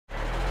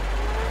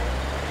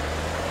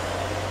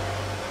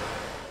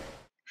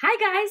Hi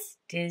guys,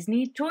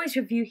 Disney Toys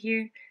Review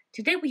here.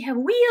 Today we have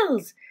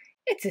wheels.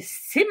 It's a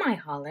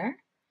semi-hauler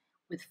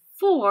with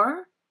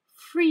 4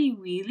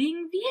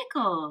 freewheeling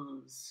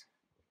vehicles.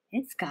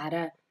 It's got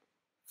a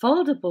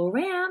foldable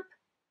ramp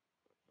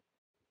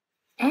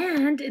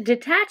and a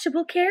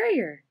detachable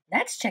carrier.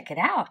 Let's check it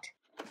out.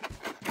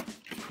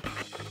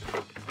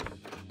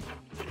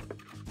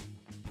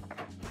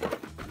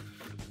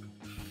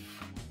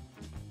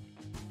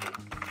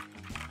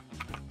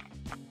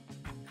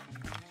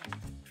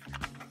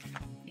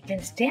 It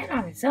can stand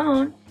on its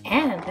own,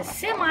 and the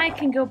semi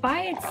can go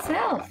by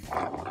itself.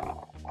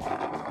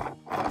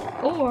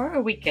 Or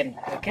we can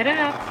hook it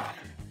up,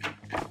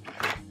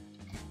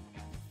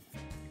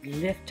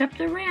 lift up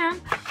the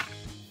ramp,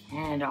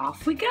 and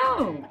off we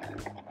go.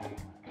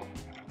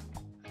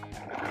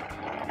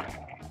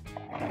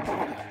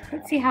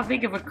 Let's see how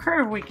big of a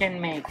curve we can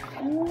make.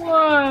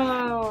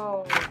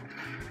 Whoa!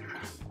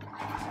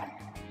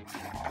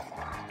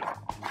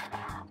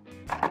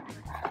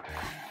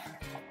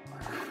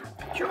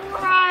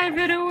 Drive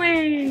it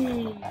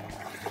away!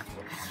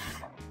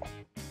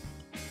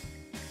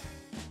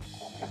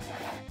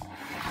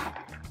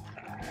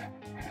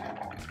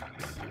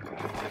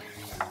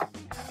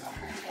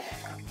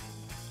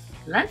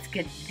 Let's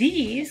get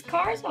these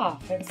cars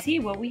off and see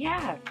what we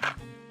have.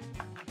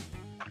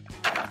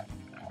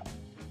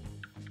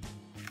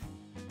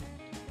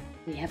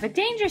 We have a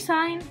danger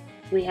sign.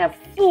 We have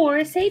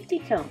 4 safety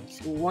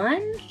cones.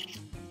 1,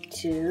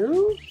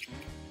 2,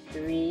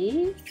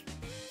 3,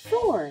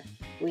 4.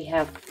 We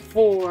have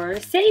 4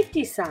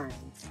 safety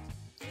signs.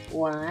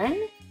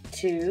 1,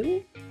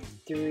 2,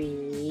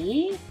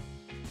 3,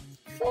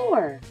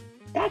 4.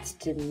 That's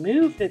to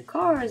move the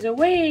cars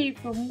away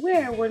from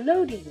where we're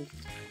loading.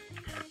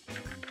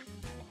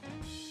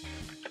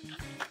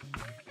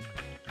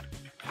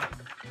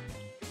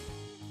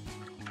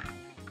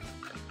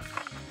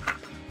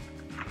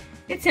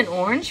 It's an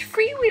orange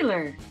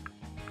freewheeler.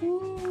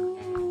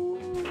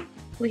 Ooh.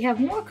 We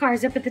have more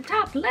cars up at the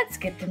top. Let's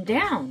get them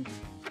down.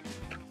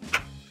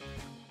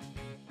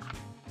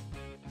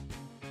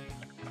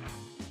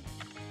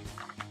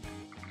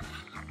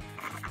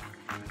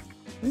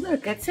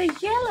 Look, it's a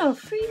yellow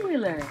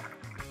freewheeler.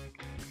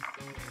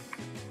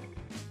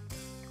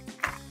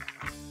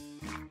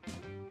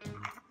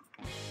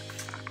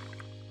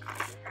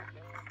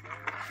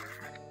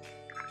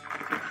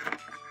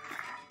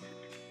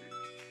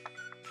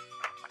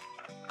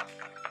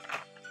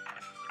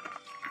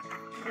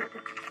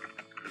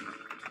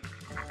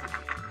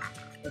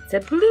 It's a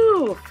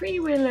blue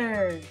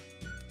freewheeler.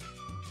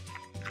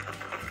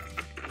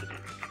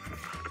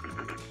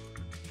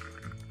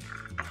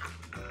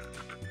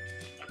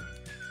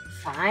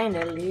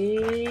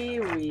 Finally,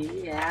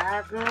 we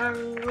have a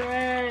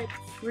red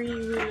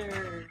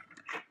freewheeler.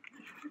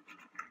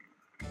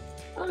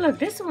 Oh look,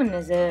 this one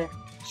is a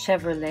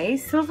Chevrolet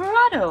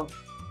Silverado.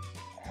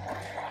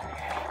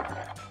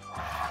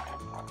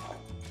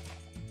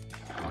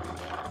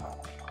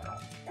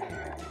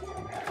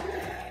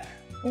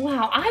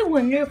 Wow, I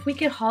wonder if we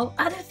could haul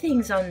other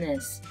things on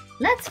this.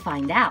 Let's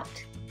find out.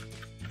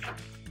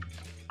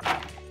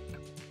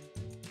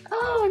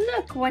 Oh,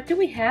 look, what do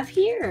we have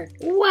here?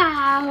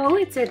 Wow,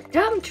 it's a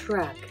dump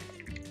truck.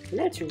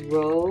 Let's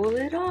roll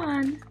it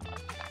on.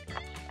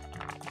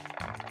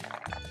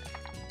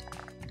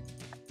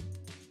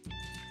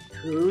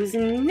 Who's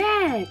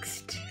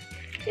next?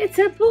 It's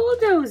a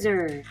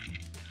bulldozer.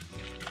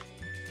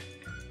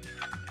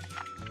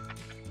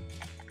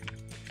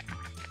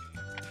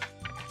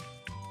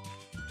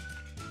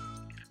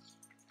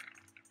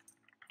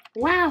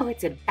 Wow,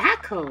 it's a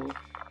backhoe.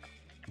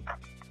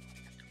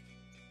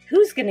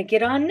 Who's gonna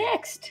get on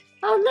next?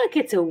 Oh look,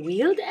 it's a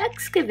wheeled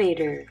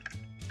excavator.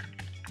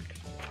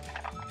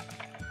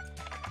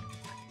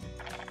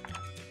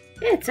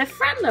 It's a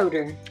front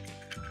loader.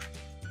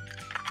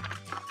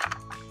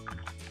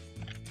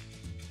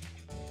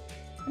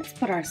 Let's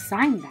put our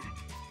sign back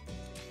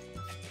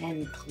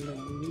and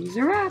close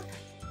her up.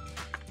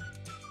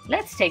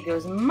 Let's take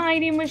those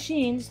mighty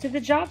machines to the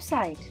job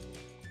site.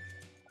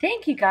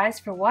 Thank you guys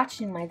for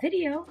watching my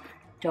video.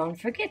 Don't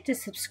forget to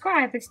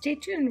subscribe and stay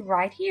tuned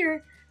right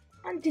here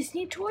on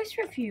Disney Toys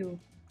Review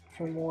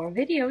for more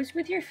videos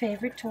with your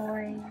favorite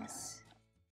toys.